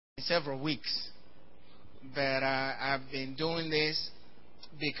several weeks. But I've been doing this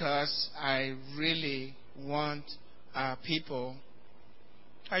because I really want people.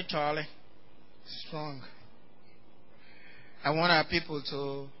 Hi, Charlie. Strong. I want our people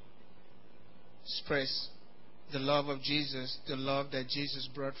to express the love of Jesus, the love that Jesus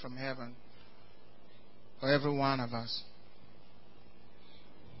brought from heaven for every one of us.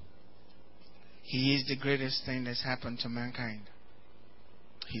 He is the greatest thing that's happened to mankind.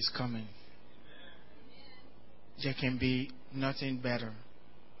 He's coming. There can be nothing better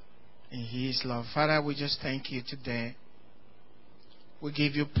in His love. Father, we just thank you today. We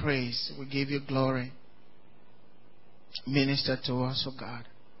give you praise. We give you glory. Minister to us, oh God,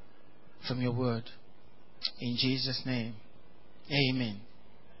 from your word. In Jesus' name, amen.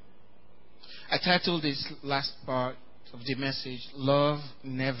 I titled this last part of the message, Love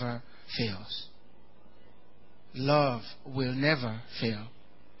Never Fails. Love will never fail.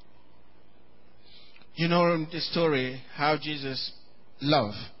 You know the story how Jesus'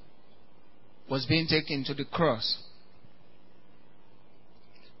 love was being taken to the cross.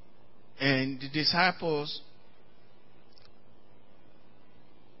 And the disciples,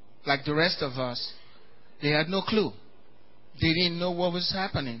 like the rest of us, they had no clue. They didn't know what was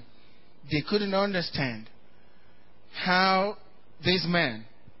happening. They couldn't understand how this man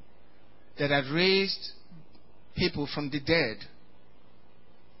that had raised people from the dead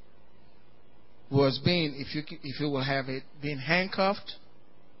was being, if you will have it, being handcuffed,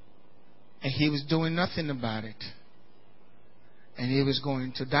 and he was doing nothing about it. And he was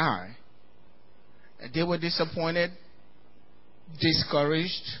going to die. And they were disappointed,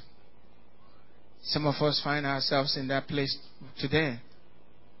 discouraged. Some of us find ourselves in that place today.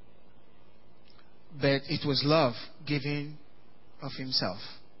 But it was love giving of Himself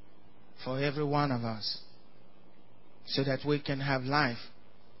for every one of us so that we can have life.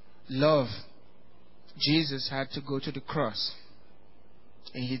 Love. Jesus had to go to the cross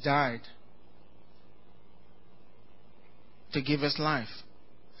and He died to give us life.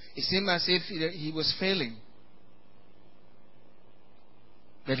 It seemed as if He was failing.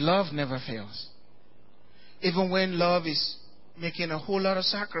 But love never fails. Even when love is making a whole lot of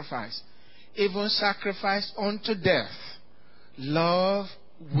sacrifice, even sacrifice unto death, love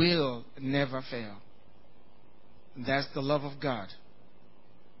will never fail. That's the love of God.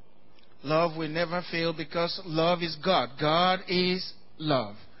 Love will never fail because love is God. God is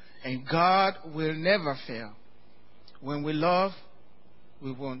love. And God will never fail. When we love,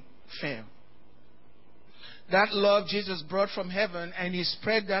 we won't fail. That love Jesus brought from heaven, and He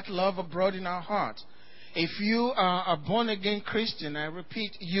spread that love abroad in our hearts. If you are a born-again Christian, I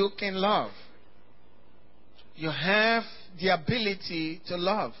repeat, you can love. You have the ability to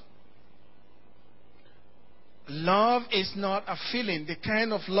love. Love is not a feeling. The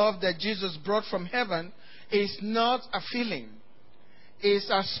kind of love that Jesus brought from heaven is not a feeling. It's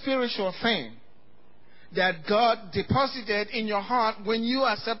a spiritual thing that God deposited in your heart when you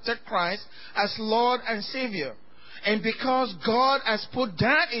accepted Christ as Lord and Savior. And because God has put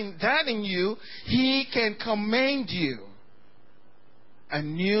that in you, He can command you. A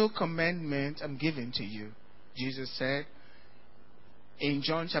new commandment I'm giving to you, Jesus said in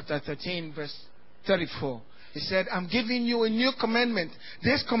John chapter 13, verse 34. He said, I'm giving you a new commandment.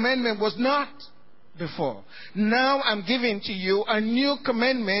 This commandment was not before. Now I'm giving to you a new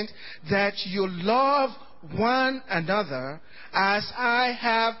commandment, that you love one another as I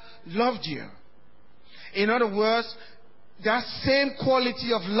have loved you. In other words, that same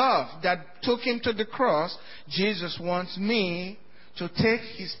quality of love that took Him to the cross, Jesus wants me to take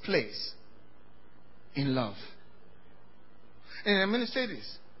His place in love. And I'm going to say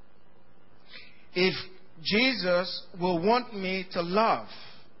this. If Jesus will want me to love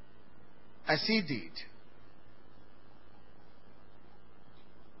as He did,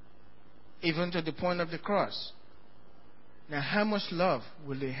 even to the point of the cross, now how much love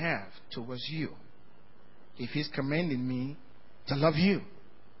will He have towards you if He's commanding me to love you?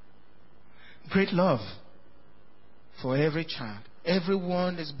 Great love for every child.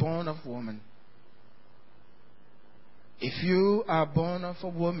 Everyone is born of woman. If you are born of a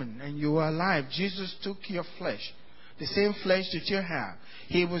woman and you are alive, Jesus took your flesh, the same flesh that you have.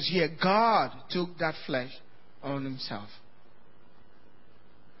 He was here. God took that flesh on Himself.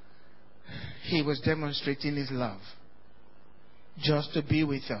 He was demonstrating His love just to be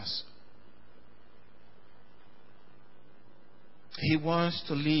with us. He wants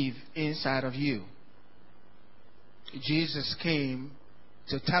to live inside of you. Jesus came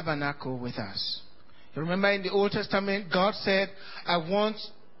to tabernacle with us. You remember in the Old Testament, God said, I want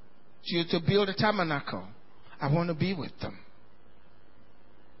you to build a tabernacle. I want to be with them.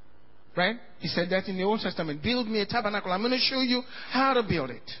 Right? He said that in the Old Testament. Build me a tabernacle. I'm going to show you how to build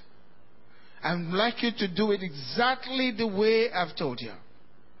it. I'd like you to do it exactly the way I've told you.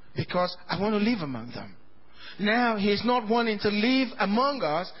 Because I want to live among them. Now, He's not wanting to live among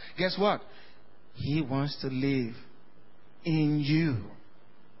us. Guess what? He wants to live in you.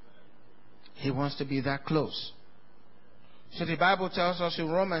 He wants to be that close. So the Bible tells us in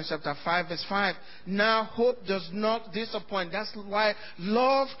Romans chapter 5 verse 5, now hope does not disappoint. That's why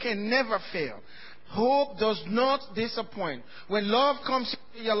love can never fail. Hope does not disappoint. When love comes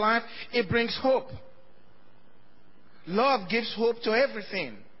into your life, it brings hope. Love gives hope to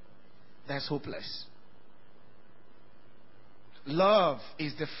everything that's hopeless. Love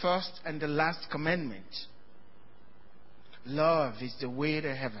is the first and the last commandment. Love is the way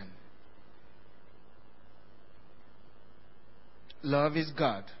to heaven. Love is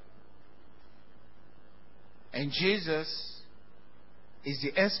God. And Jesus is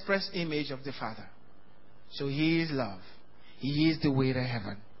the express image of the Father. So He is love. He is the way to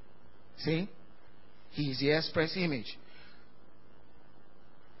heaven. See? He is the express image.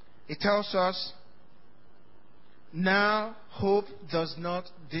 It tells us, now hope does not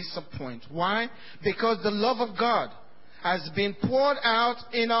disappoint. Why? Because the love of God has been poured out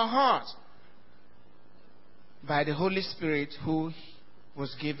in our hearts by the Holy Spirit who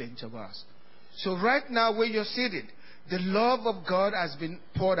was given to us. So right now where you're seated, the love of God has been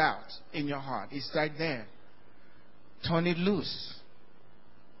poured out in your heart. It's right there. Turn it loose.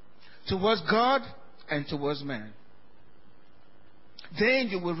 Towards God and towards man. Then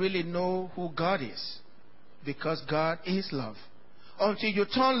you will really know who God is. Because God is love. Until you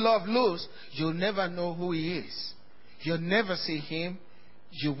turn love loose, you'll never know who He is. You'll never see Him.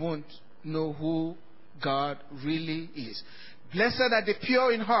 You won't know who God really is. Blessed are the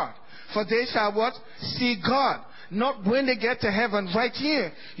pure in heart, for they shall what? See God. Not when they get to heaven, right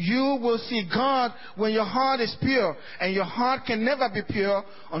here. You will see God when your heart is pure. And your heart can never be pure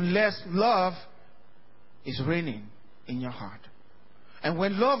unless love is reigning in your heart. And where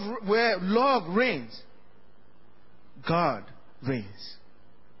love reigns, God reigns.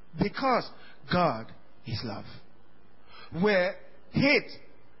 Because God is love. Where hate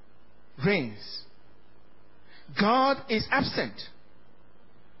reigns, God is absent.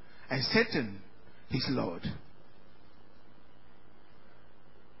 And Satan is Lord.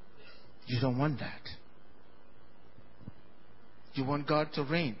 You don't want that. You want God to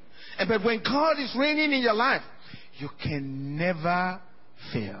reign. But when God is reigning in your life, you can never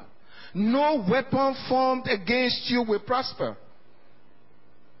fail. No weapon formed against you will prosper.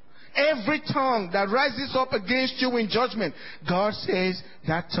 Every tongue that rises up against you in judgment, God says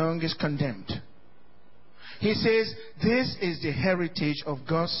that tongue is condemned. He says, this is the heritage of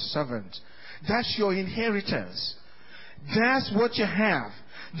God's servants. That's your inheritance. That's what you have.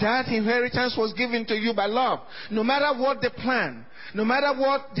 That inheritance was given to you by love. No matter what they plan, no matter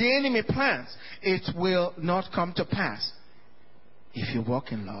what the enemy plans, it will not come to pass if you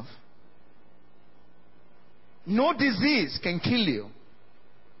walk in love. No disease can kill you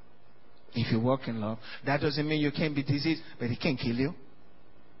if you walk in love. That doesn't mean you can't be diseased, but it can kill you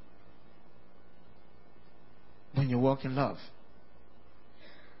when you walk in love.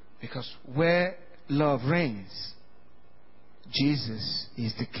 Because where love reigns, Jesus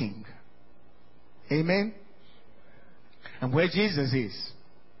is the King. Amen? And where Jesus is,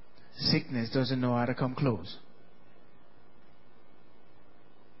 sickness doesn't know how to come close.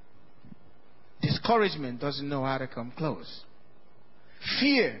 Discouragement doesn't know how to come close.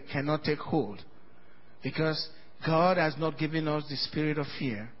 Fear cannot take hold. Because God has not given us the spirit of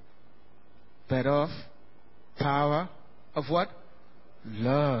fear, but of power, of what?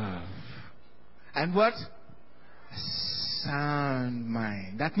 Love. And what? Sound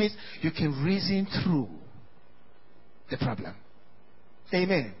mind. That means you can reason through the problem.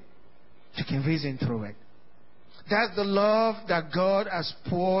 Amen. You can reason through it. That's the love that God has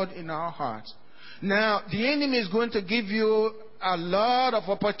poured in our hearts. Now, the enemy is going to give you a lot of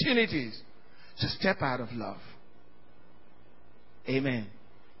opportunities to step out of love. Amen.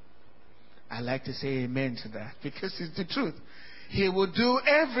 I like to say amen to that because it's the truth. He will do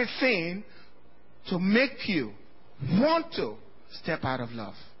everything to make you want to step out of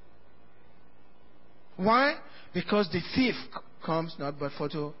love. Why? Because the thief comes not but for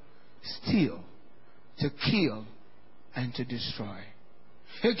to steal, to kill, and to destroy.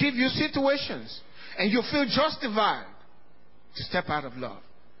 He'll give you situations and you feel justified to step out of love.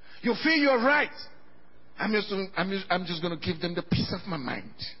 You feel you're right. I'm just going to give them the peace of my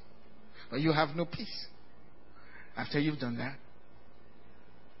mind. But you have no peace after you've done that.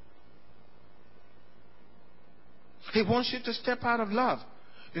 He wants you to step out of love.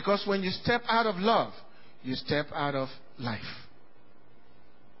 Because when you step out of love, you step out of life.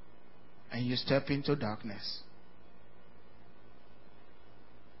 And you step into darkness.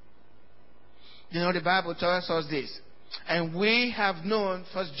 You know, the Bible tells us this. And we have known,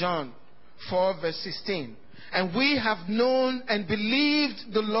 1 John 4 verse 16. And we have known and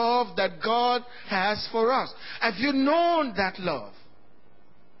believed the love that God has for us. Have you known that love?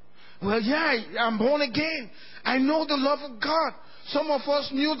 Well, yeah, I'm born again. I know the love of God. Some of us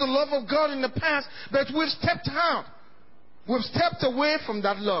knew the love of God in the past, but we've stepped out. We've stepped away from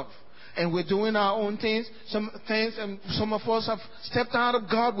that love. And we're doing our own things. Some of us have stepped out of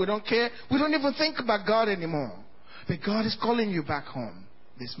God. We don't care. We don't even think about God anymore. But God is calling you back home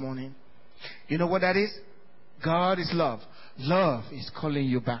this morning. You know what that is? God is love. Love is calling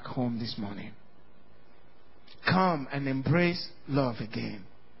you back home this morning. Come and embrace love again.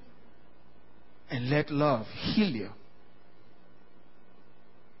 And let love heal you.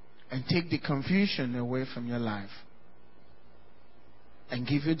 And take the confusion away from your life. And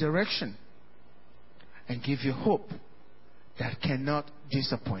give you direction. And give you hope that cannot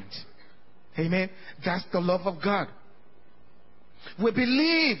disappoint. Amen. That's the love of God. We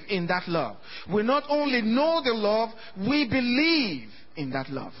believe in that love. We not only know the love, we believe in that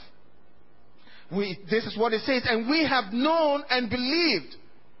love. This is what it says. And we have known and believed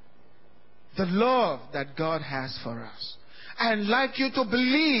the love that God has for us. I'd like you to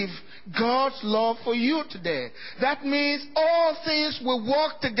believe God's love for you today. That means all things will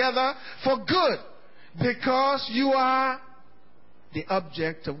work together for good because you are the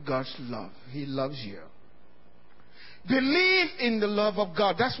object of God's love. He loves you. Believe in the love of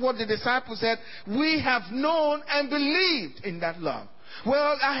God. That's what the disciples said. We have known and believed in that love.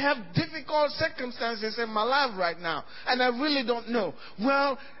 Well, I have difficult circumstances in my life right now, and I really don't know.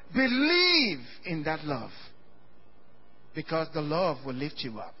 Well, believe in that love. Because the love will lift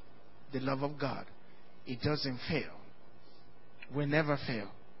you up. The love of God. It doesn't fail. Will never fail.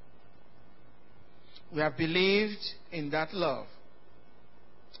 We have believed in that love.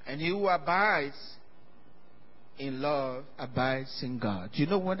 And he who abides in love abides in God. Do you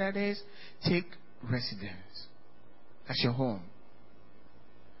know what that is? Take residence. That's your home.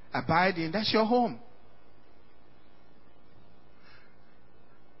 Abide in, that's your home.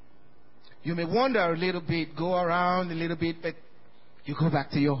 You may wander a little bit, go around a little bit, but you go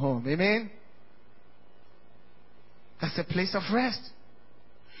back to your home. Amen? That's a place of rest.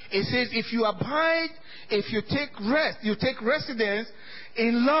 It says if you abide, if you take rest, you take residence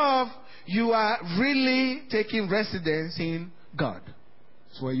in love, you are really taking residence in God.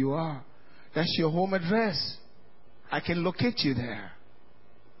 That's where you are. That's your home address. I can locate you there.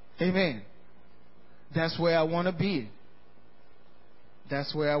 Amen. That's where I want to be.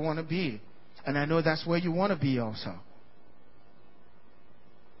 That's where I want to be. And I know that's where you want to be also.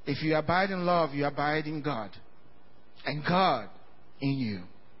 If you abide in love, you abide in God. And God in you.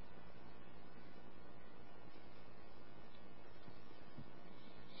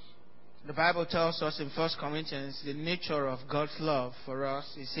 The Bible tells us in 1 Corinthians the nature of God's love for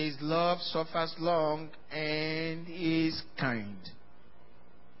us. It says, love suffers long and is kind.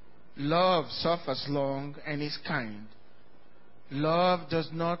 Love suffers long and is kind. Love does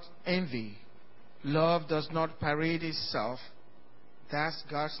not envy. Love does not parade itself. That's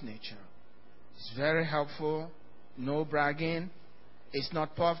God's nature. It's very helpful. No bragging. It's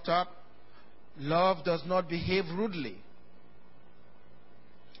not puffed up. Love does not behave rudely.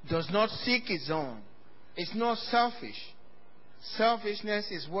 Does not seek its own. It's not selfish.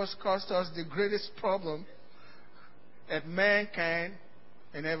 Selfishness is what's caused us the greatest problem that mankind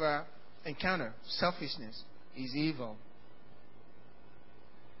can ever encounter. Selfishness is evil.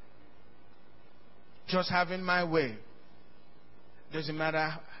 Just having my way. Doesn't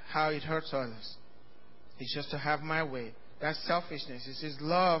matter how it hurts others. It's just to have my way. That's selfishness. It says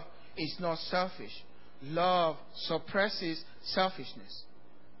love is not selfish. Love suppresses selfishness.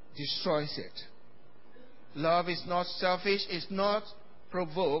 Destroys it. Love is not selfish. It's not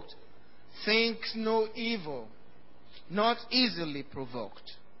provoked. Thinks no evil. Not easily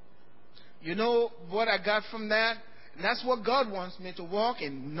provoked. You know what I got from that? That's what God wants me to walk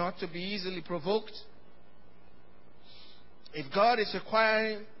in. Not to be easily provoked. If God is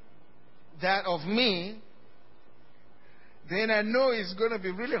requiring that of me, then I know it's going to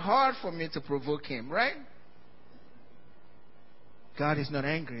be really hard for me to provoke Him, right? God is not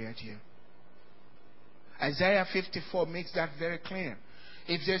angry at you. Isaiah 54 makes that very clear.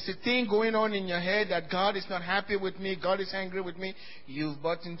 If there's a thing going on in your head that God is not happy with me, God is angry with me, you've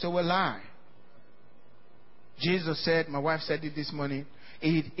bought into a lie. Jesus said, my wife said it this morning,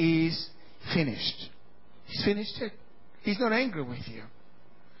 it is finished. He's finished it. He's not angry with you.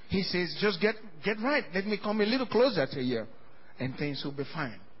 He says, just get right. Let me come a little closer to you, and things will be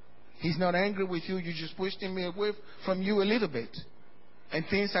fine. He's not angry with you. You just pushed him away from you a little bit, and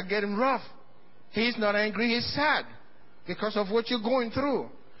things are getting rough. He's not angry. He's sad because of what you're going through.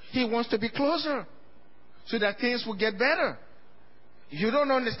 He wants to be closer so that things will get better. You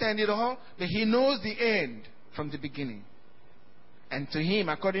don't understand it all, but he knows the end from the beginning. And to him,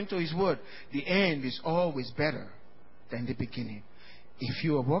 according to his word, the end is always better than the beginning. If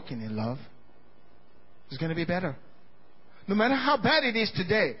you are walking in love, it's going to be better. No matter how bad it is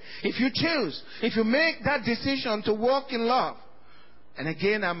today, if you make that decision to walk in love, and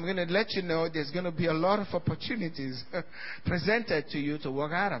again, I'm going to let you know there's going to be a lot of opportunities presented to you to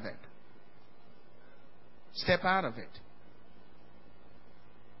walk out of it. Step out of it.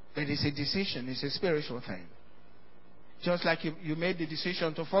 But it's a decision. It's a spiritual thing. Just like you made the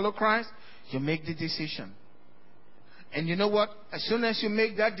decision to follow Christ, you make the decision. And you know what? As soon as you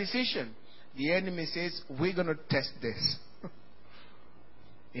make that decision, the enemy says, we're going to test this.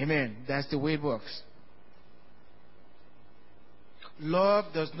 Amen. That's the way it works. Love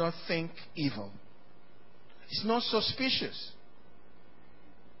does not think evil. It's not suspicious.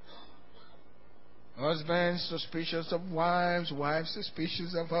 Husbands suspicious of wives, wives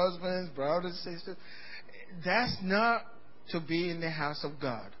suspicious of husbands, brothers, sisters. That's not to be in the house of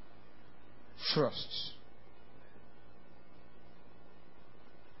God. Trust.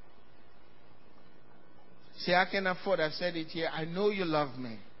 See, I can afford, I've said it here, I know you love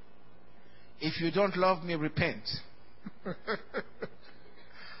me. If you don't love me, repent.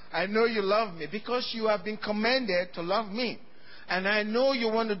 I know you love me because you have been commanded to love me. And I know you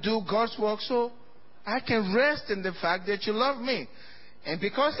want to do God's work, so I can rest in the fact that you love me. And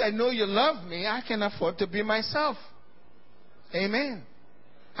because I know you love me, I can afford to be myself. Amen.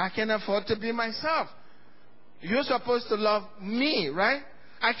 I can afford to be myself. You're supposed to love me, right?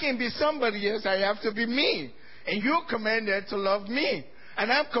 I can't be somebody else. I have to be me. And you're commanded to love me.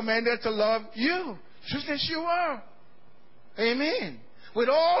 And I'm commanded to love you, just as you are. Amen. With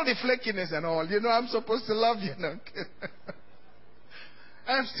all the flakiness and all, I'm supposed to love you. No?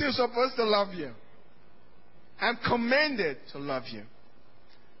 I'm still supposed to love you. I'm commanded to love you.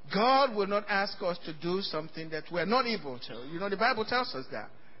 God will not ask us to do something that we're not able to. The Bible tells us that.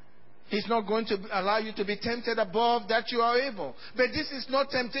 He's not going to allow you to be tempted above that you are able. But this is not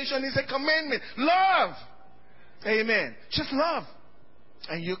temptation, it's a commandment. Love! Amen. Just love.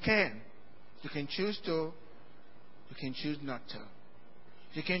 And you can. You can choose to. You can choose not to.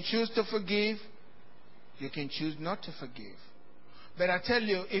 You can choose to forgive. You can choose not to forgive. But I tell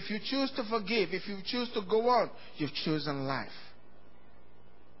you, if you choose to forgive, if you choose to go on, you've chosen life.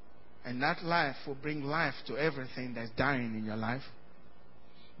 And that life will bring life to everything that's dying in your life.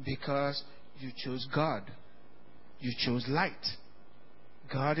 Because you chose God. You chose light.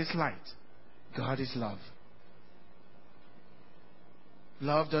 God is light. God is love.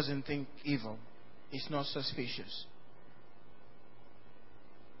 Love doesn't think evil. It's not suspicious.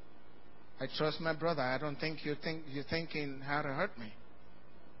 I trust my brother. I don't think you're thinking how to hurt me.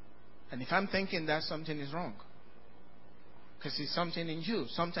 And if I'm thinking that, something is wrong. Because it's something in you.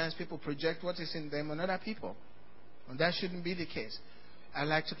 Sometimes people project what is in them on other people. And that shouldn't be the case. I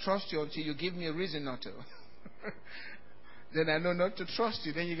like to trust you until you give me a reason not to. Then I know not to trust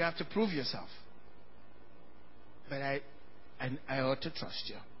you. Then you have to prove yourself. But I ought to trust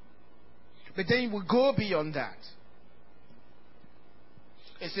you. But then we go beyond that.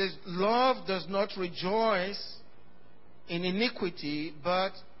 It says, love does not rejoice in iniquity,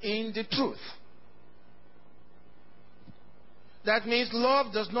 but in the truth. That means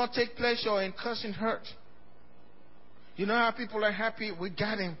love does not take pleasure in causing hurt. You know how people are happy? We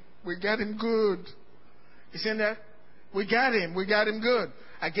got him. We got him good. You seen that? We got him. We got him good.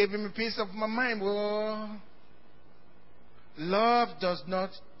 I gave him a piece of my mind. Well, love does not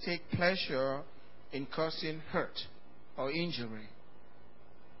take pleasure in causing hurt or injury.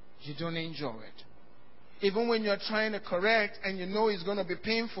 You don't enjoy it. Even when you're trying to correct and you know it's going to be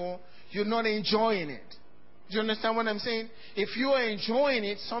painful, you're not enjoying it. Do you understand what I'm saying? If you are enjoying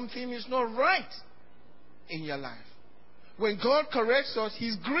it, something is not right in your life. When God corrects us,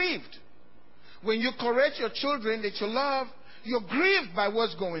 He's grieved. When you correct your children that you love, you're grieved by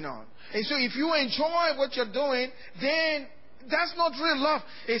what's going on. And so if you enjoy what you're doing, then that's not real love.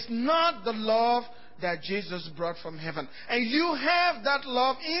 It's not the love that Jesus brought from heaven. And you have that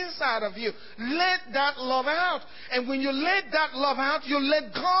love inside of you. Let that love out. And when you let that love out, you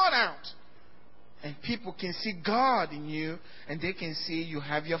let God out. And people can see God in you, and they can see you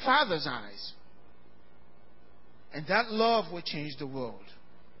have your Father's eyes. And that love will change the world.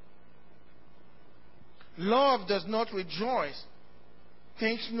 Love does not rejoice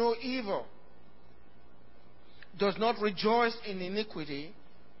thinks no evil, does not rejoice in iniquity,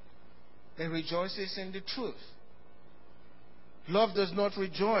 but rejoices in the truth. Love does not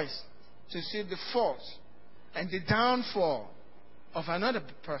rejoice to see the fault and the downfall of another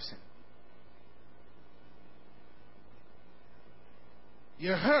person.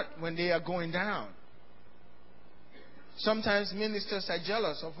 You're hurt when they are going down. Sometimes ministers are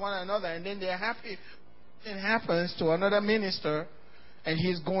jealous of one another, and then they're happy. It happens to another minister and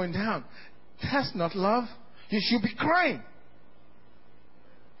he's going down. That's not love. You should be crying.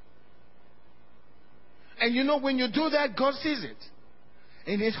 And you know, when you do that, God sees it.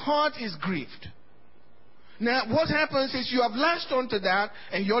 And his heart is grieved. Now, what happens is you have latched onto that,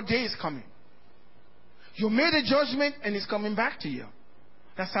 and your day is coming. You made a judgment, and it's coming back to you.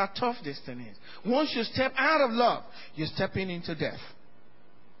 That's how tough this thing is. Once you step out of love, you're stepping into death.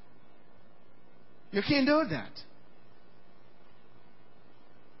 You can't do that.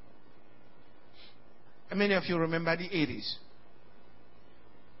 How many of you remember the 80s?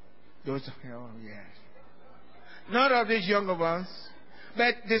 Those, oh yes. Not of these younger ones.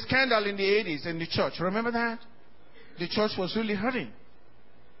 But the scandal in the 80s in the church, remember that? The church was really hurting.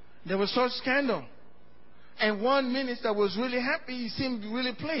 There was such scandal. And one minister was really happy. He seemed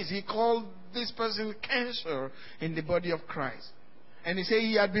really pleased. He called this person cancer in the body of Christ. And he said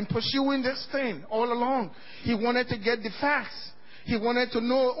he had been pursuing this thing all along. He wanted to get the facts. He wanted to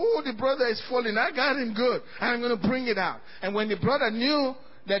know, oh, the brother is falling. I got him good. I'm going to bring it out. And when the brother knew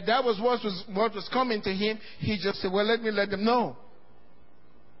that that was what was coming to him, he just said, well, let me let them know.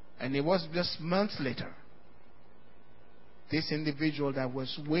 And it was just months later. This individual that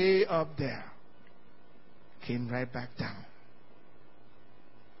was way up there came right back down.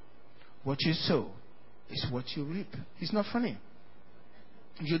 What you sow is what you reap. It's not funny.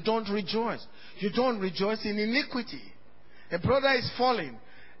 You don't rejoice. You don't rejoice in iniquity. A brother is falling.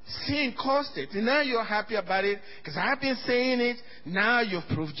 Sin caused it. And now you're happy about it because I've been saying it. Now you've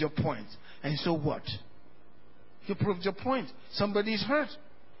proved your point. And so what? You proved your point. Somebody is hurt.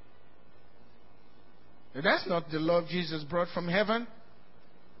 That's not the love Jesus brought from heaven.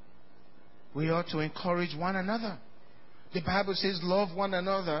 We ought to encourage one another. The Bible says, love one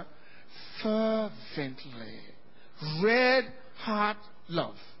another fervently. Red heart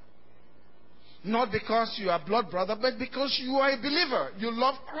love. Not because you are blood brother, but because you are a believer. You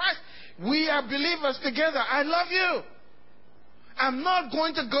love Christ. We are believers together. I love you. I'm not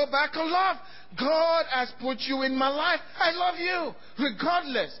going to go back on love. God has put you in my life. I love you.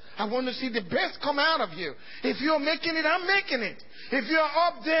 Regardless, I want to see the best come out of you. If you're making it, I'm making it. If you're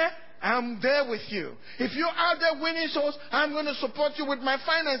up there, I'm there with you. If you're out there winning souls, I'm going to support you with my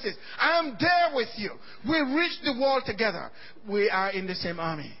finances. I'm there with you. We reach the wall together. We are in the same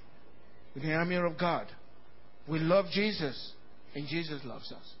army. The army of God. We love Jesus, and Jesus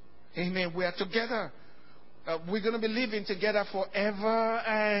loves us. Amen. We are together. We're going to be living together forever.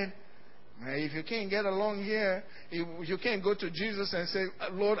 And if you can't get along here, you can't go to Jesus and say,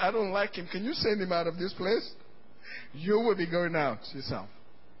 Lord, I don't like him. Can you send him out of this place? You will be going out yourself.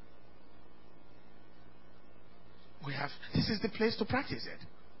 This is the place to practice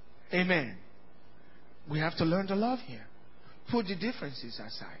it. Amen. We have to learn to love here. Put the differences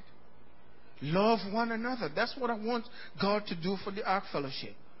aside. Love one another. That's what I want God to do for the Ark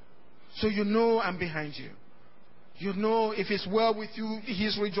Fellowship. So you know I'm behind you. You know if it's well with you,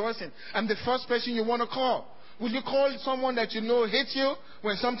 he's rejoicing. I'm the first person you want to call. Will you call someone that you know hates you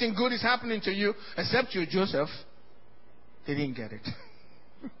when something good is happening to you? Except you, Joseph. They didn't get it.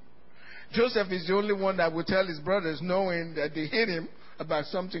 Joseph is the only one that would tell his brothers, knowing that they hate him about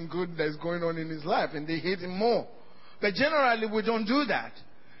something good that's going on in his life, and they hate him more. But generally, we don't do that.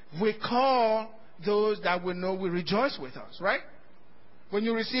 We call those that we know will rejoice with us, right? When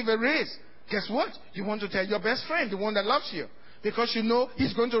you receive a raise, guess what? You want to tell your best friend, the one that loves you, because you know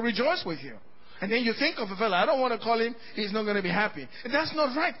he's going to rejoice with you. And then you think of a fellow, I don't want to call him, he's not going to be happy. And that's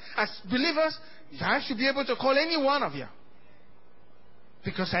not right. As believers, I should be able to call any one of you,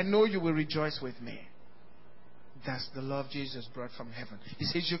 because I know you will rejoice with me. That's the love Jesus brought from heaven. He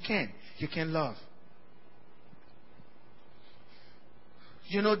says you can love.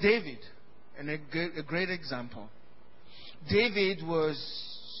 You know David, and a great example. David was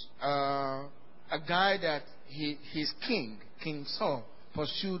a guy that his King Saul,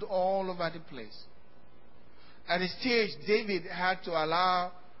 pursued all over the place. At a stage, David had to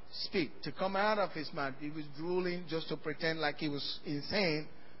allow spit to come out of his mouth. He was drooling just to pretend like he was insane,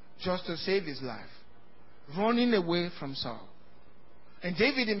 just to save his life, running away from Saul. And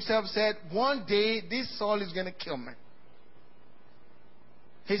David himself said, one day this Saul is going to kill me.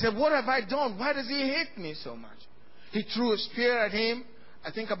 He said, what have I done? Why does he hate me so much? He threw a spear at him,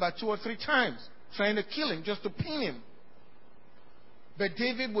 I think about 2 or 3 times, trying to kill him, just to pin him. But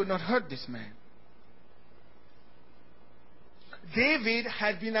David would not hurt this man. David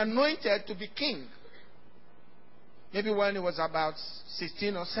had been anointed to be king. Maybe when he was about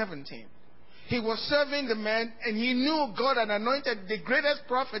 16 or 17. He was serving the man, and he knew God had anointed the greatest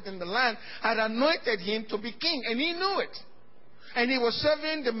prophet in the land, had anointed him to be king, and he knew it. And he was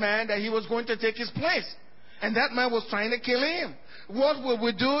serving the man that he was going to take his place. And that man was trying to kill him. What will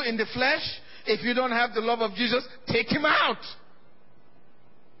we do in the flesh? If you don't have the love of Jesus, take him out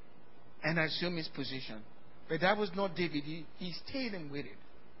and assume his position. But that was not David. He stayed and waited.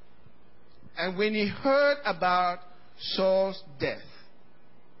 And when he heard about Saul's death,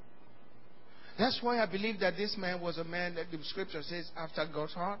 that's why I believe that this man was a man that the scripture says after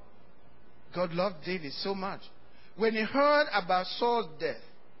God's heart. God loved David so much. When he heard about Saul's death,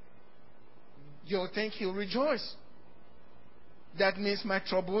 you'll think he'll rejoice. That means my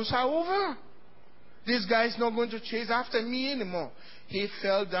troubles are over. This guy is not going to chase after me anymore. He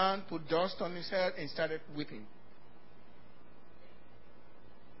fell down, put dust on his head, and started weeping.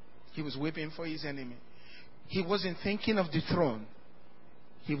 He was weeping for his enemy. He wasn't thinking of the throne.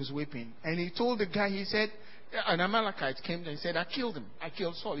 He was weeping. And he told the guy, he said, an Amalekite came and said, I killed him. I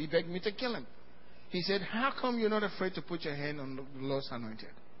killed Saul. He begged me to kill him. He said, how come you're not afraid to put your hand on the Lord's anointed?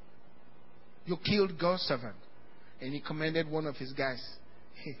 You killed God's servant. And he commanded one of his guys,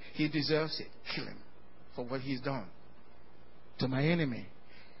 he deserves it. Kill him for what he's done to my enemy.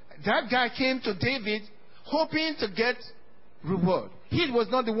 That guy came to David hoping to get reward. He was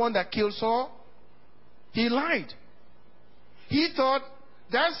not the one that killed Saul. He lied. He thought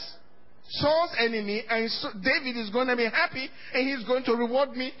that's Saul's enemy, and David is going to be happy, and he's going to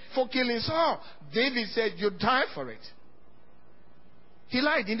reward me for killing Saul. David said, you die for it. He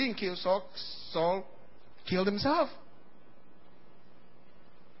lied. He didn't kill Saul. Saul killed himself.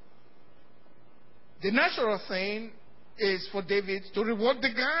 The natural thing is for David to reward the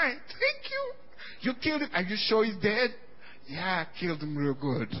guy. Thank you. You killed him. Are you sure he's dead? Yeah, I killed him real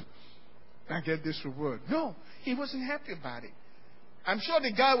good. I get this reward. No, he wasn't happy about it. I'm sure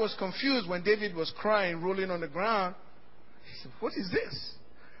the guy was confused when David was crying, rolling on the ground. He said, what is this?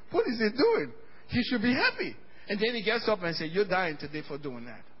 What is he doing? He should be happy. And then he gets up and says, you're dying today for doing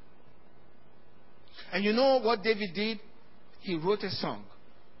that. And you know what David did? He wrote a song.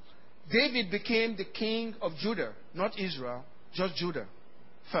 David became the king of Judah, not Israel, just Judah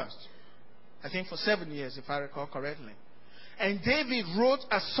first. I think for 7 years, if I recall correctly. And David wrote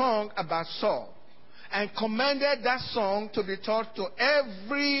a song about Saul and commanded that song to be taught to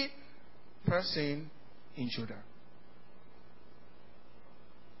every person in Judah.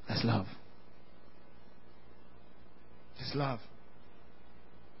 That's love. It's love.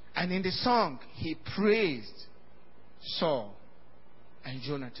 And in the song, he praised Saul and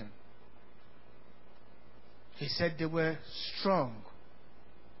Jonathan. He said they were strong.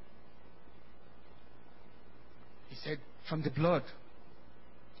 He said, from the blood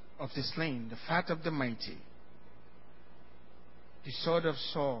of the slain, the fat of the mighty, the sword of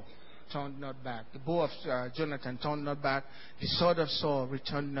Saul turned not back. The bow of Jonathan turned not back. The sword of Saul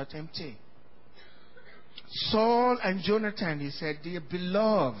returned not empty. Saul and Jonathan, he said, they are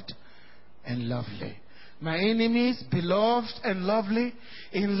beloved and lovely. My enemies, beloved and lovely,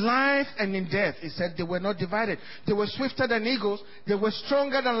 in life and in death. He said they were not divided. They were swifter than eagles. They were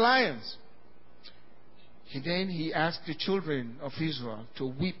stronger than lions. And then he asked the children of Israel to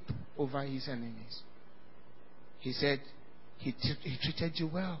weep over his enemies. He said, he treated you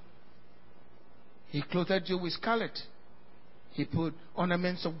well. He clothed you with scarlet. He put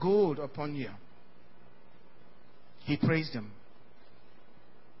ornaments of gold upon you. He praised them.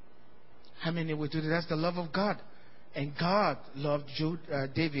 How many would do that? That's the love of God. And God loved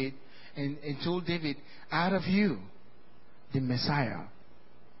David and told David, out of you, the Messiah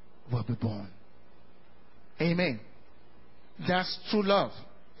will be born. Amen. That's true love.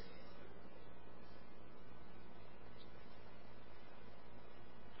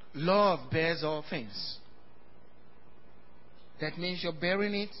 Love bears all things. That means you're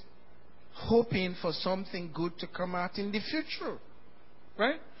bearing it, hoping for something good to come out in the future.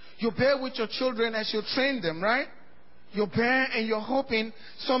 Right? You bear with your children as you train them, right? You bear and you're hoping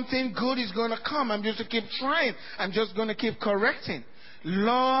something good is going to come. I'm just going to keep trying. I'm just going to keep correcting.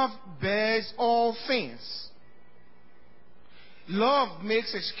 Love bears all things. Love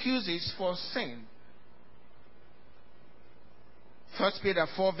makes excuses for sin. 1 Peter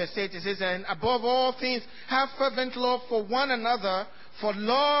 4 verse 8, it says, and above all things, have fervent love for one another, for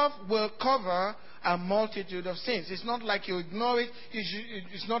love will cover a multitude of sins. It's not like you ignore it.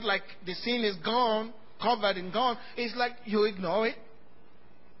 It's not like the sin is gone, covered and gone. It's like you ignore it.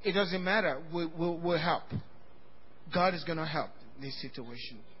 It doesn't matter. We'll help. God is going to help this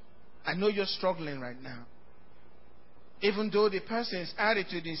situation. I know you're struggling right now. Even though the person's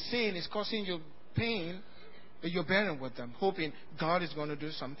attitude in sin is causing you pain, but you're bearing with them, hoping God is going to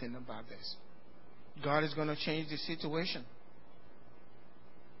do something about this. God is going to change the situation.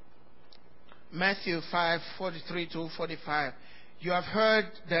 Matthew 5:43-45. You have heard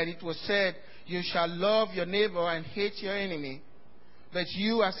that it was said, you shall love your neighbor and hate your enemy. But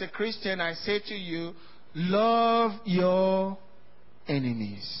you, as a Christian, I say to you, love your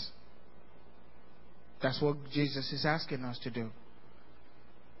enemies. That's what Jesus is asking us to do.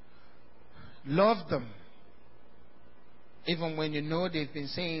 Love them. Even when you know they've been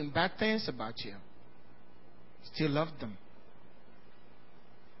saying bad things about you, still love them.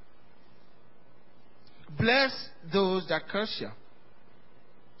 Bless those that curse you.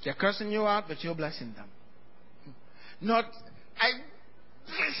 They're cursing you out, but you're blessing them. Not, I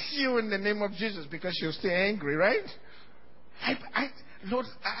bless you in the name of Jesus, because you're still angry, right? Lord,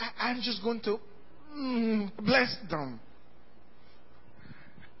 I'm just going to bless them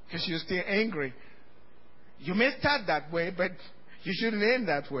because you're still angry. You may start that way, but you shouldn't end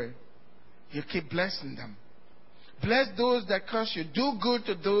that way. You keep blessing them. Bless those that curse you. Do good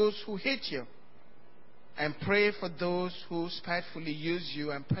to those who hate you. And pray for those who spitefully use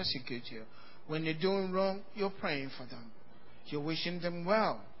you and persecute you. When you're doing wrong, you're praying for them. You're wishing them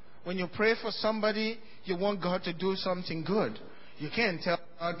well. When you pray for somebody, you want God to do something good. You can't tell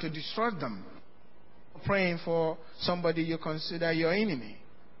God to destroy them. Praying for somebody you consider your enemy.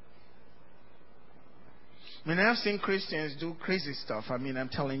 I mean, I've seen Christians do crazy stuff. I mean, I'm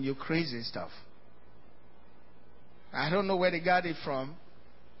telling you, crazy stuff. I don't know where they got it from.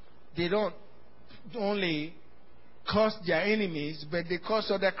 They don't only curse their enemies, but they curse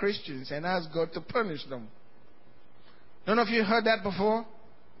other Christians and ask God to punish them. None of you heard that before?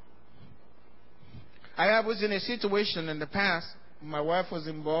 I was in a situation in the past. My wife was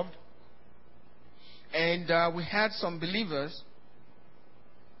involved. And we had some believers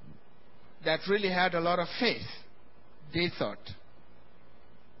that really had a lot of faith, they thought.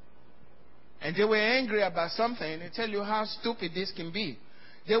 And they were angry about something. They tell you how stupid this can be.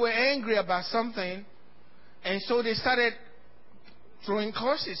 They were angry about something, and so they started throwing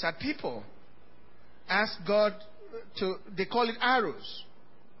curses at people. Ask God to, they call it arrows.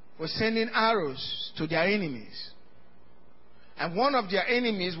 Were sending arrows to their enemies. And one of their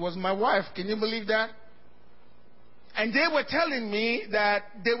enemies was my wife. Can you believe that? And they were telling me that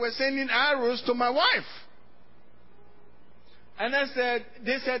they were sending arrows to my wife. And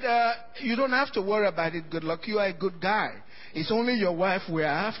they said, you don't have to worry about it, good luck. You are a good guy. It's only your wife we're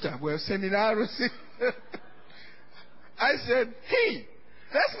after. We're sending arrows. I said, hey,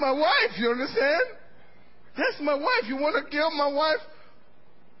 that's my wife, you understand? That's my wife. You want to kill my wife?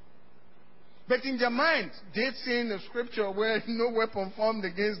 But in their mind, they've seen the scripture where no weapon formed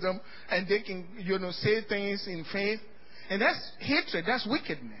against them, and they can, say things in faith. And that's hatred. That's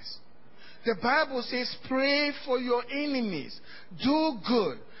wickedness. The Bible says, pray for your enemies. Do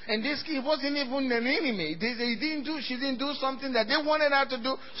good. And this kid wasn't even an enemy. She didn't do something that they wanted her to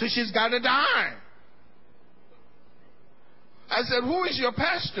do, so she's got to die. I said, who is your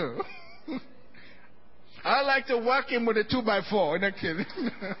pastor? I like to whack him with a 2x4. No kidding.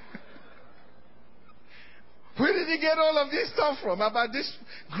 Where did you get all of this stuff from? About this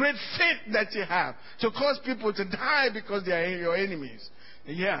great faith that you have to cause people to die because they are your enemies.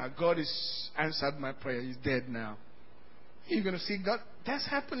 Yeah, God has answered my prayer. He's dead now. You're going to see God. That's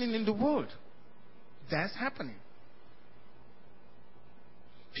happening in the world. That's happening.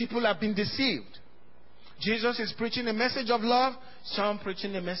 People have been deceived. Jesus is preaching a message of love. Some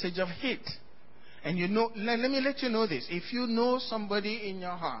preaching a message of hate. And let me let you know this. If you know somebody in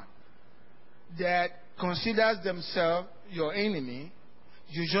your heart that considers themselves your enemy,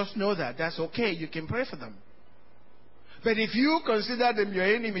 you just know that. That's okay. You can pray for them. But if you consider them your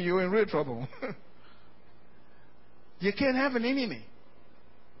enemy, you're in real trouble. You can't have an enemy.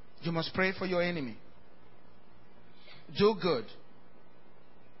 You must pray for your enemy. Do good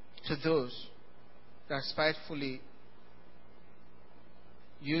to those that spitefully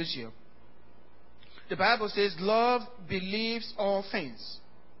use you. The Bible says, love believes all things.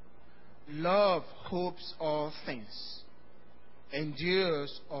 Love hopes all things.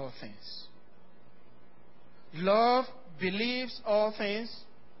 Endures all things. Love believes all things,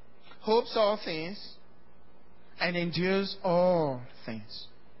 hopes all things, and endures all things.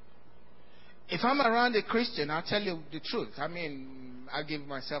 If I'm around a Christian, I'll tell you the truth. I mean, I'll give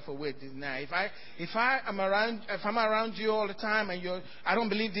myself away now. If I'm around you all the time and I don't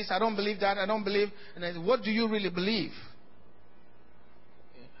believe this, I don't believe that, I don't believe, and what do you really believe?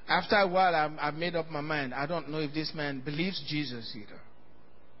 After a while, I made up my mind. I don't know if this man believes Jesus either.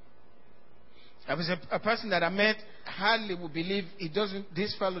 I was a person that I met hardly would believe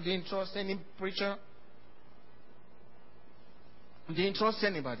this fellow didn't trust any preacher. He didn't trust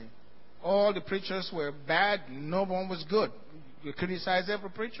anybody. All the preachers were bad. No one was good. You criticize every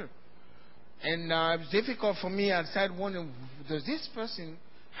preacher. And it was difficult for me. I started wondering, does this person,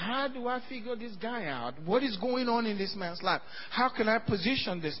 how do I figure this guy out? What is going on in this man's life? How can I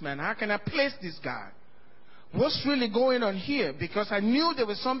position this man? How can I place this guy? What's really going on here? Because I knew there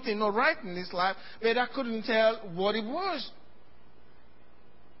was something not right in his life, but I couldn't tell what it was.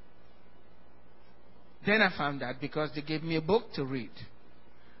 Then I found out because they gave me a book to read.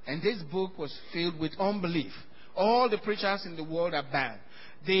 And this book was filled with unbelief. All the preachers in the world are bad.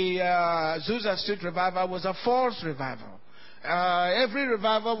 The Azusa Street revival was a false revival. Every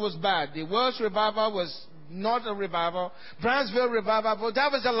revival was bad. The Welsh revival was not a revival. Brownsville revival,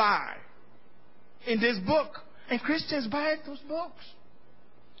 that was a lie. In this book. And Christians buy those books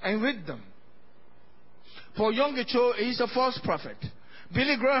and read them. Paul Yonggi Cho, he's a false prophet.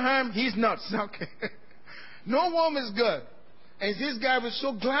 Billy Graham, he's nuts. Okay. No one is good. And this guy was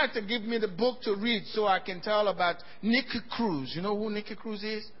so glad to give me the book to read so I can tell about Nicky Cruz. You know who Nicky Cruz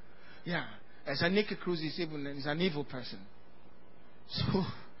is? Yeah. As a Nicky Cruz is an evil person. So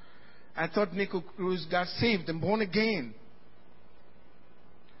I thought Nicky Cruz got saved and born again.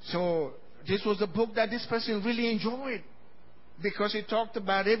 So this was a book that this person really enjoyed because he talked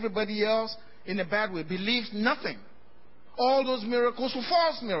about everybody else in a bad way, believes nothing. All those miracles were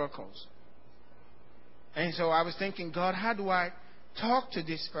false miracles. And so I was thinking, God, how do I talk to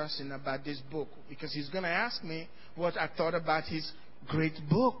this person about this book? Because he's going to ask me what I thought about his great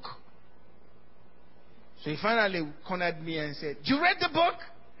book. So he finally cornered me and said, you read the book?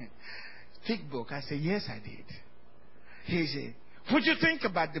 Thick book. I said, yes, I did. He said, what do you think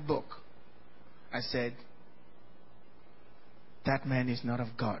about the book? I said, that man is not of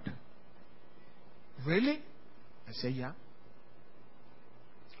God. Really? I said, yeah.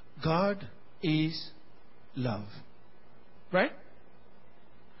 God is love. Right?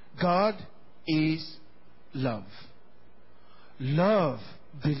 God is love. Love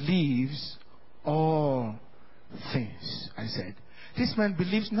believes all things. I said, this man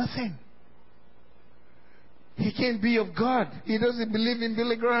believes nothing. He can't be of God. He doesn't believe in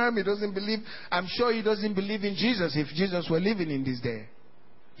Billy Graham. He doesn't believe, I'm sure he doesn't believe in Jesus if Jesus were living in this day.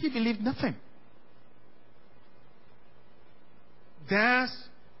 He believed nothing. That's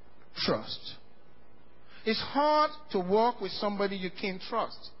trust. It's hard to walk with somebody you can't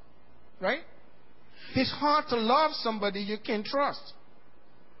trust. Right? It's hard to love somebody you can't trust.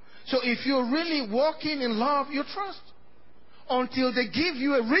 So if you're really walking in love, you trust. Until they give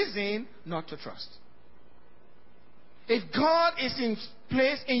you a reason not to trust. If God is in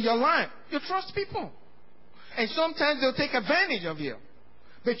place in your life, you trust people. And sometimes they'll take advantage of you.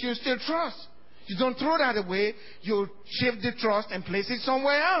 But you still trust. You don't throw that away. You shift the trust and place it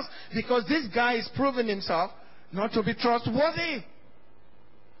somewhere else. Because this guy is proving himself not to be trustworthy.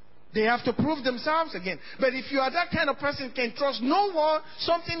 They have to prove themselves again. But if you are that kind of person who can trust no one,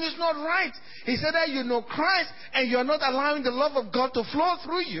 something is not right. He said that you know Christ and you're not allowing the love of God to flow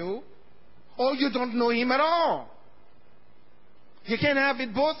through you, or you don't know Him at all. You can't have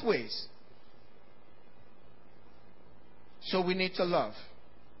it both ways. So we need to love.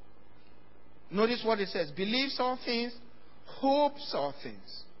 Notice what it says. Believes all things, hopes all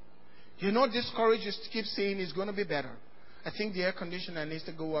things. You're not discouraged. You keep saying it's going to be better. I think the air conditioner needs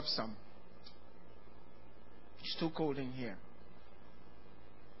to go up some. It's too cold in here.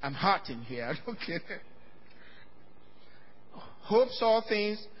 I'm hot in here. I don't care. Hopes all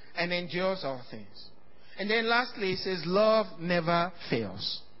things and endures all things. And then lastly, it says, love never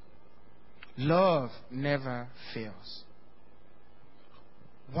fails. Love never fails.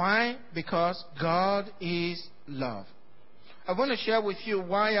 Why? Because God is love. I want to share with you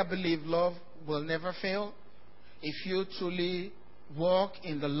why I believe love will never fail. If you truly walk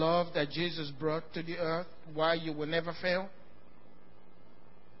in the love that Jesus brought to the earth, why you will never fail.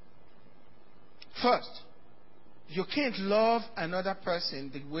 First, you can't love another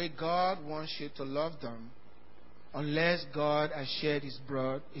person the way God wants you to love them unless God has shared His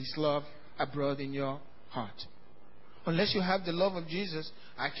love abroad in your heart. Unless you have the love of Jesus,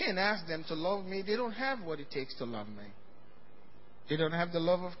 I can't ask them to love me. They don't have what it takes to love me. They don't have the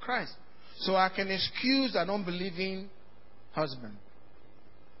love of Christ. So I can excuse an unbelieving husband.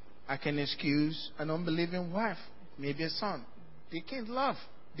 I can excuse an unbelieving wife, maybe a son. They can't love.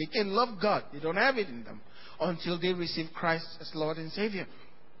 They can't love God. They don't have it in them until they receive Christ as Lord and Savior.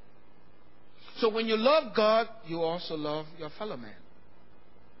 So when you love God, you also love your fellow man.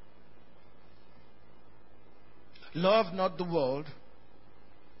 Love not the world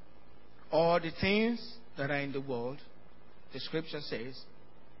or the things that are in the world, the scripture says.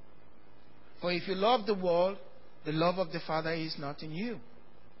 For if you love the world, the love of the Father is not in you.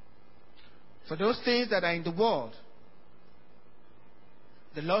 For those things that are in the world,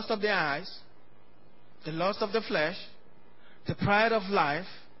 the lust of the eyes, the lust of the flesh, the pride of life,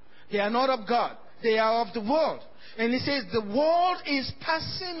 they are not of God. They are of the world. And he says the world is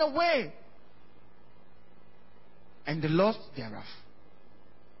passing away, and the lust thereof.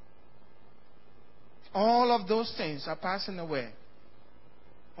 All of those things are passing away.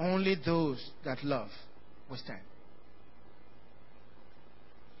 Only those that love will stand.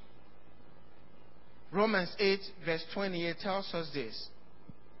 Romans 8 verse 28 tells us this.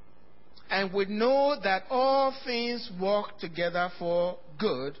 And we know that all things work together for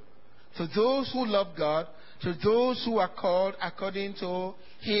good to those who love God, to those who are called according to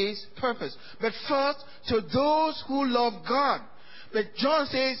His purpose. But first, to those who love God. But John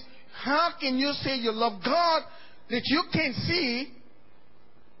says, how can you say you love God that you can see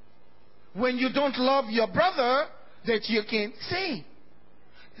when you don't love your brother that you can see?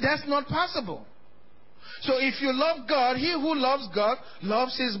 That's not possible. So if you love God, he who loves God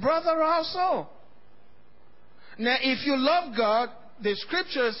loves his brother also. Now, if you love God, the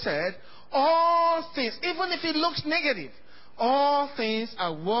scripture said, all things, even if it looks negative, all things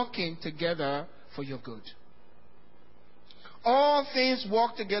are working together for your good. All things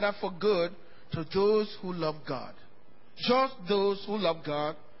work together for good to those who love God. Just those who love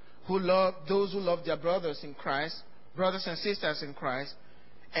God, those who love their brothers in Christ, brothers and sisters in Christ,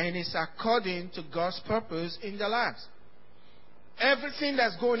 and it's according to God's purpose in their lives. Everything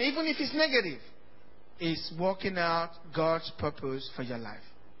that's going, even if it's negative, is working out God's purpose for your life,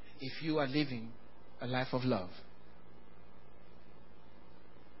 if you are living a life of love.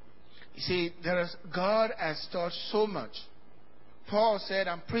 You see, God has taught so much. Paul said,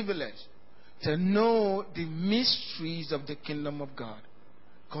 I'm privileged to know the mysteries of the kingdom of God.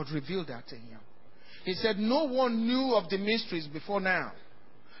 God revealed that to him. He said, no one knew of the mysteries before now.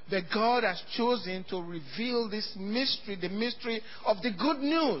 That God has chosen to reveal this mystery, the mystery of the good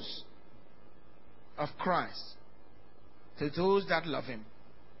news of Christ to those that love him.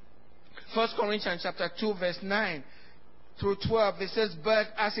 1 Corinthians chapter 2 verse 9 through 12, it says, but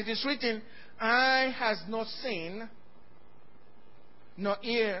as it is written, eye has not seen, nor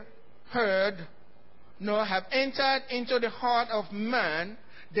ear heard, nor have entered into the heart of man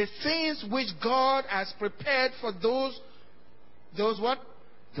the things which God has prepared for those what?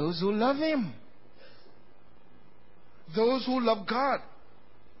 Those who love him. Those who love God.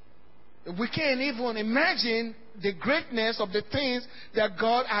 We can't even imagine the greatness of the things that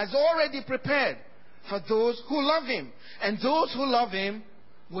God has already prepared for those who love him. And those who love him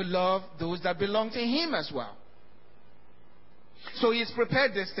will love those that belong to him as well. So he's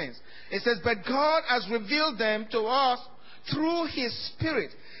prepared these things. It says, but God has revealed them to us through his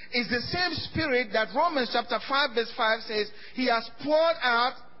Spirit. It's the same Spirit that Romans chapter 5 verse 5 says, he has poured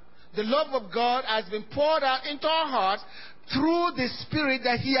out, the love of God has been poured out into our hearts through the Spirit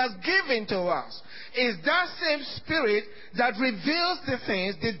that he has given to us. It's that same Spirit that reveals the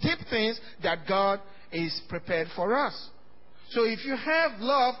things, the deep things that God is prepared for us. So if you have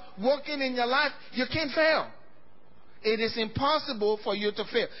love working in your life, you can't fail. It is impossible for you to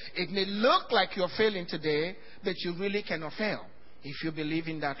fail. It may look like you're failing today, but you really cannot fail if you believe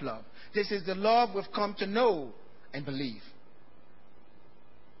in that love. This is the love we've come to know and believe.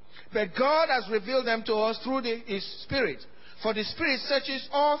 But God has revealed them to us through his Spirit. For the Spirit searches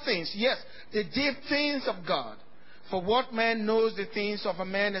all things. Yes, the deep things of God. For what man knows the things of a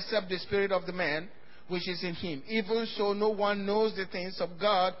man except the Spirit of the man which is in him? Even so, no one knows the things of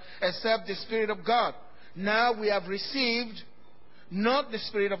God except the Spirit of God. Now we have received not the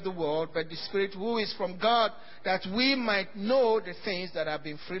spirit of the world, but the Spirit who is from God, that we might know the things that have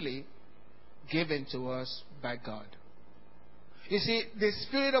been freely given to us by God. You see, the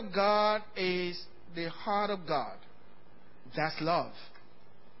Spirit of God is the heart of God. That's love.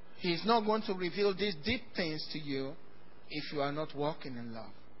 He is not going to reveal these deep things to you if you are not walking in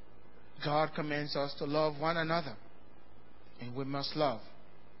love. God commands us to love one another, and we must love.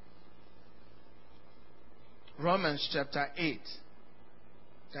 Romans chapter 8.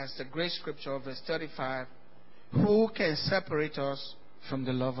 That's the great scripture, verse 35. Who can separate us from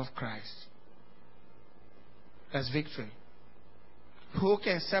the love of Christ? That's victory. Who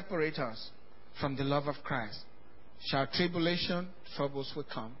can separate us from the love of Christ? Shall tribulation, troubles will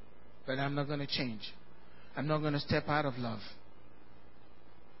come, but I'm not going to change. I'm not going to step out of love.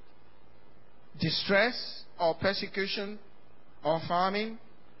 Distress or persecution or famine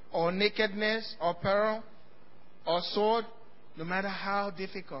or nakedness or peril or sword, no matter how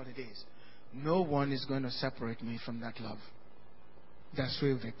difficult it is, no one is going to separate me from that love. That's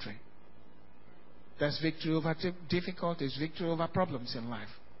real victory. That's victory over difficulties, victory over problems in life.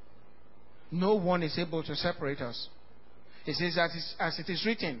 No one is able to separate us. It says, as it is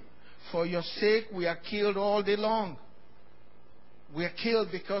written, for your sake we are killed all day long. We are killed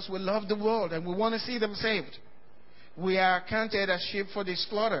because we love the world and we want to see them saved. We are counted as sheep for the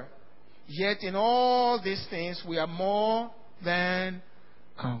slaughter. Yet in all these things we are more than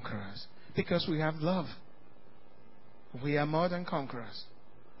conquerors. Because we have love. We are more than conquerors.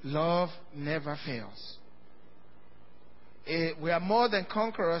 Love never fails. We are more than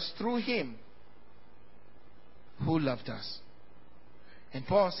conquerors through Him who loved us. And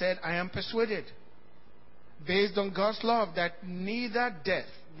Paul said, I am persuaded, based on God's love, that neither death,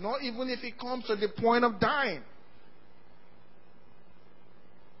 not even if it comes to the point of dying,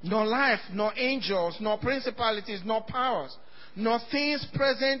 nor life, nor angels, nor principalities, nor powers, nor things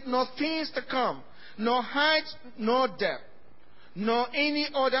present, nor things to come, nor height, nor depth, nor any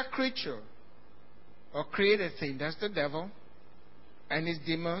other creature or created thing, that's the devil and his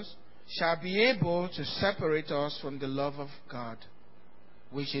demons, shall be able to separate us from the love of God,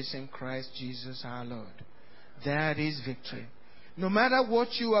 which is in Christ Jesus our Lord. That is victory. No matter what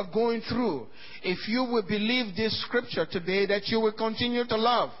you are going through, if you will believe this scripture today that you will continue to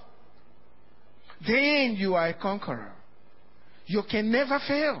love, then you are a conqueror. You can never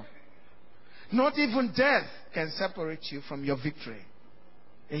fail. Not even death can separate you from your victory.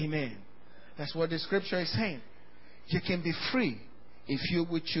 Amen. That's what the scripture is saying. You can be free if you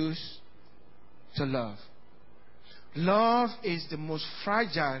would choose to love. Love is the most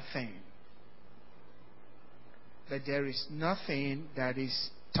fragile thing. But there is nothing that is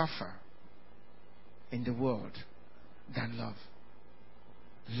tougher in the world than love.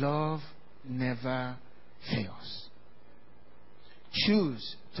 Love never fails.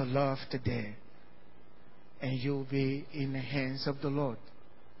 Choose to love today, and you'll be in the hands of the Lord.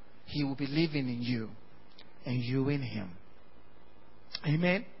 He will be living in you, and you in Him.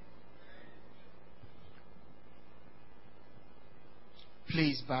 Amen.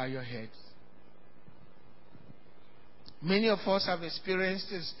 Please bow your heads. Many of us have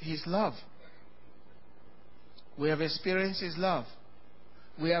experienced His love. We have experienced His love.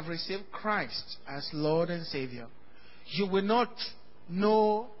 We have received Christ as Lord and Savior. You will not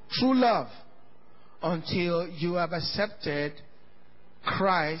know true love until you have accepted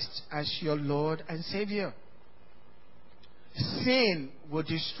Christ as your Lord and Savior. Sin will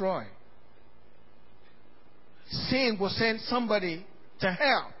destroy. Sin will send somebody to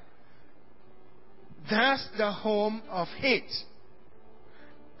hell. That's the home of hate.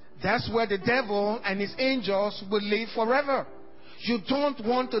 That's where the devil and his angels will live forever. You don't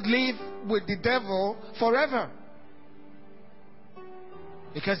want to live with the devil forever.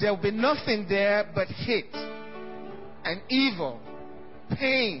 Because there will be nothing there but hate and evil,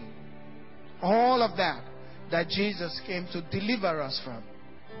 pain, all of that Jesus came to deliver us from.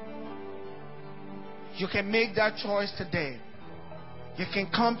 You can make that choice today. You can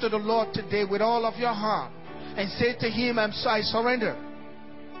come to the Lord today with all of your heart and say to Him, I surrender.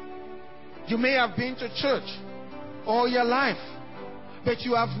 You may have been to church all your life, but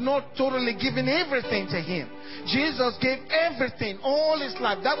you have not totally given everything to Him. Jesus gave everything, all His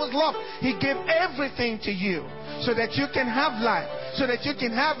life. That was love. He gave everything to you so that you can have life, so that you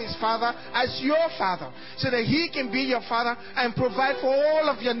can have His Father as your Father, so that He can be your Father and provide for all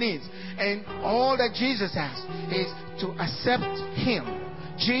of your needs. And all that Jesus has is to accept Him,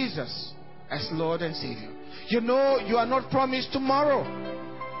 Jesus, as Lord and Savior. You know, you are not promised tomorrow.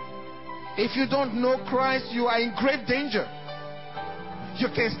 If you don't know Christ, you are in great danger. You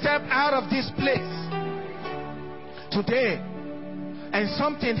can step out of this place today and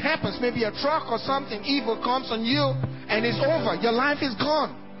something happens, maybe a truck or something evil comes on you and it's over. Your life is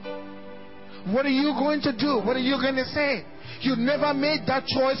gone. What are you going to do? What are you going to say? You never made that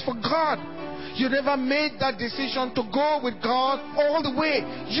choice for God. You never made that decision to go with God all the way.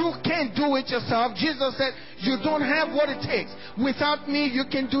 You can't do it yourself. Jesus said, you don't have what it takes. Without me, you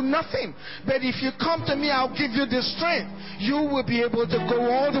can do nothing. But if you come to me, I'll give you the strength. You will be able to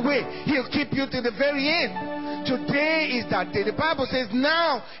go all the way. He'll keep you to the very end. Today is that day. The Bible says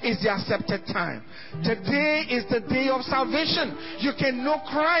now is the accepted time. Today is the day of salvation. You can know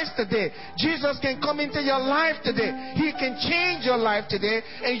Christ today. Jesus can come into your life today. He can change your life today.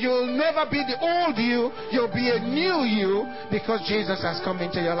 And you'll never be the old you. You'll be a new you because Jesus has come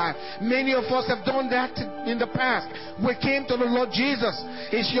into your life. Many of us have done that in the past. We came to the Lord Jesus.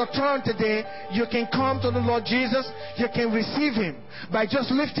 It's your turn today. You can come to the Lord Jesus. You can receive Him by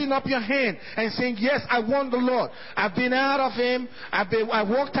just lifting up your hand and saying, yes, I want the Lord. I've been out of Him. I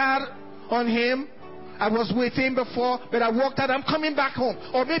walked out on Him. I was with Him before, but I walked out. I'm coming back home.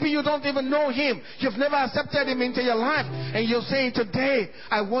 Or maybe you don't even know Him. You've never accepted Him into your life. And you're saying, today,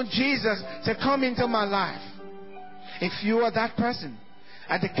 I want Jesus to come into my life. If you are that person,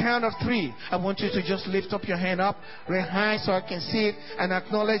 at the count of 3, I want you to just lift up your hand up, real high so I can see it and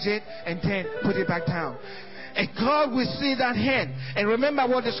acknowledge it, and then put it back down. And God will see that hand. And remember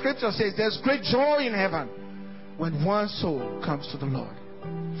what the scripture says, there's great joy in heaven when one soul comes to the Lord.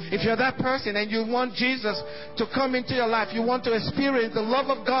 If you're that person and you want Jesus to come into your life, you want to experience the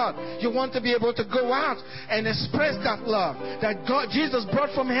love of God, you want to be able to go out and express that love that Jesus brought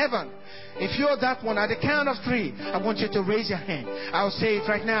from heaven. If you're that one, at the count of 3, I want you to raise your hand. I'll say it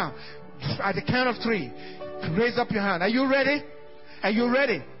right now. At the count of 3, raise up your hand. Are you ready? Are you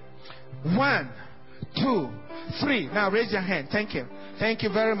ready? 1, 2, 3. Now raise your hand. Thank you. Thank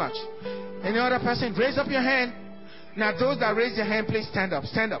you very much. Any other person? Raise up your hand. Now those that raise your hand, please stand up.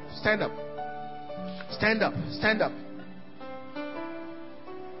 Stand up. Stand up. Stand up. Stand up.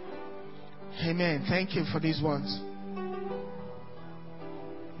 Amen. Thank you for these ones.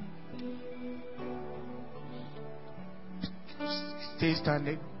 Stay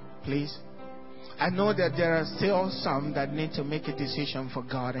standing, please. I know that there are still some that need to make a decision for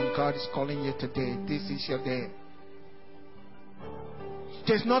God, and God is calling you today. This is your day.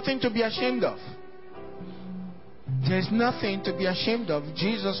 There's nothing to be ashamed of. There's nothing to be ashamed of.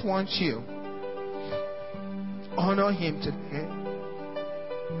 Jesus wants you. Honor Him today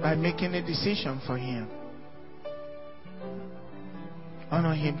by making a decision for Him.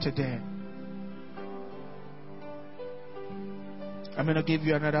 Honor Him today. I'm going to give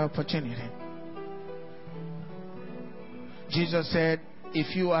you another opportunity. Jesus said,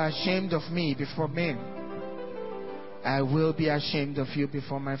 if you are ashamed of me before men, I will be ashamed of you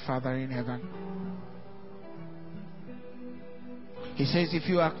before my Father in heaven. He says, if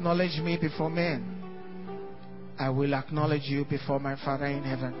you acknowledge me before men, I will acknowledge you before my Father in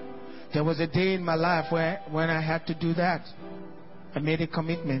heaven. There was a day in my life when I had to do that. I made a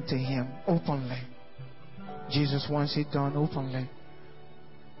commitment to Him openly. Jesus wants it done openly.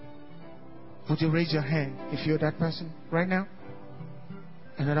 Would you raise your hand if you're that person right now?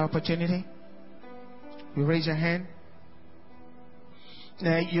 Another opportunity? You raise your hand.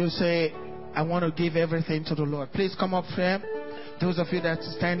 Now you say, I want to give everything to the Lord. Please come up here. Those of you that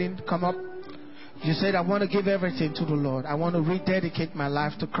are standing, come up. You said, I want to give everything to the Lord. I want to rededicate my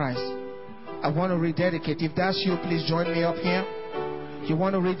life to Christ. I want to rededicate. If that's you, please join me up here. You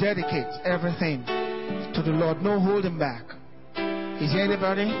want to rededicate everything to the Lord. No holding back. Is there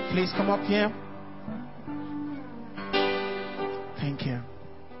anybody? Please come up here. Thank you.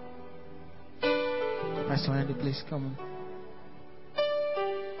 Pastor Andy, please come on.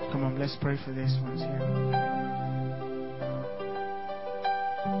 Come on, let's pray for these ones here.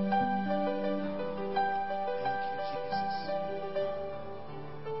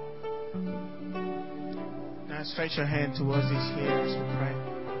 Stretch your hand towards this here as we pray.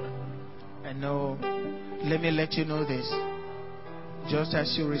 And know, let me let you know this. Just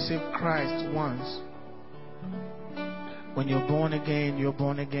as you received Christ once, when you're born again, you're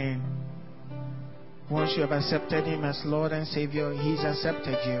born again. Once you have accepted Him as Lord and Savior, He's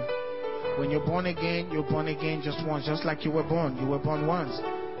accepted you. When you're born again just once, just like you were born. You were born once.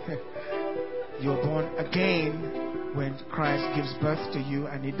 You're born again when Christ gives birth to you,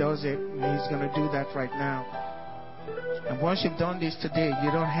 and He does it, and He's going to do that right now. And once you've done this today,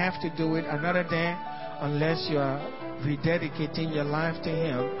 you don't have to do it another day unless you are rededicating your life to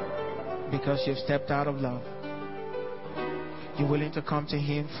Him because you've stepped out of love. You willing to come to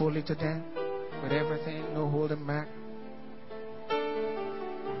Him fully today with everything, no holding back?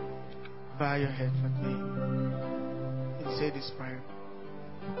 Bow your head with me and say this prayer.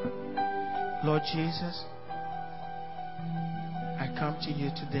 Lord Jesus, I come to you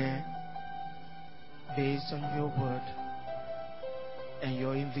today based on your word and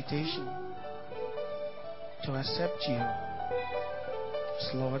your invitation to accept you as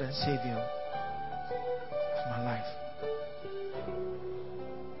Lord and Savior of my life.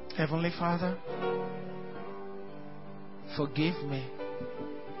 Heavenly Father, forgive me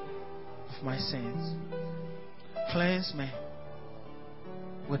of my sins. Cleanse me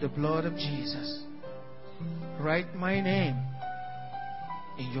with the blood of Jesus. Write my name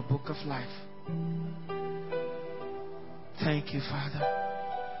in your book of life. Thank you, Father,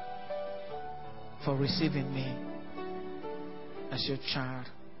 for receiving me as your child.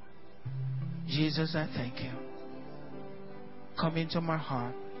 Jesus, I thank you. Come into my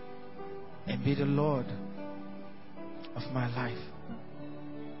heart and be the Lord of my life.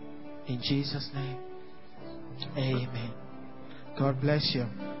 In Jesus' name, amen. God bless you.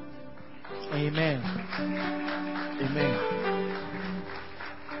 Amen. Amen.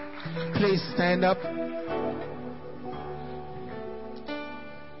 Please stand up.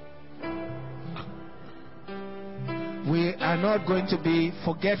 We are not going to be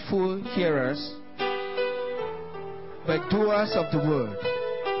forgetful hearers, but doers of the word.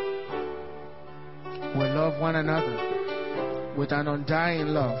 We love one another with an undying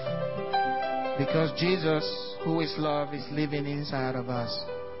love, because Jesus, who is love, is living inside of us.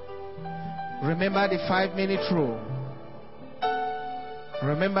 Remember the 5-minute rule.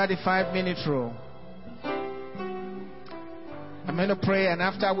 Remember the 5-minute rule. I'm going to pray, and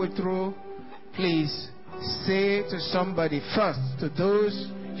after we're through, please say to somebody first, to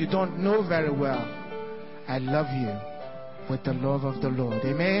those you don't know very well, I love you with the love of the Lord.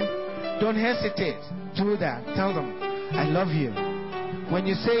 Amen. Don't hesitate. Do that. Tell them, I love you. When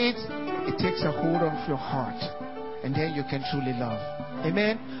you say it, it takes a hold of your heart, and then you can truly love.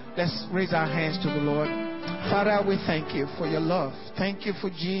 Amen. Let's raise our hands to the Lord. Father, we thank you for your love. Thank you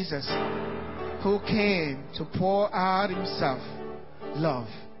for Jesus, who came to pour out himself, love,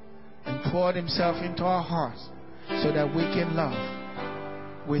 and poured himself into our hearts so that we can love.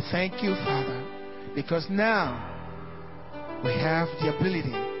 We thank you, Father, because now we have the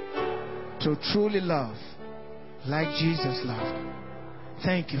ability to truly love like Jesus loved.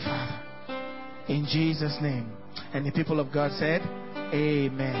 Thank you, Father. In Jesus' name. And the people of God said,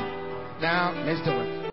 amen. Now, let's do it.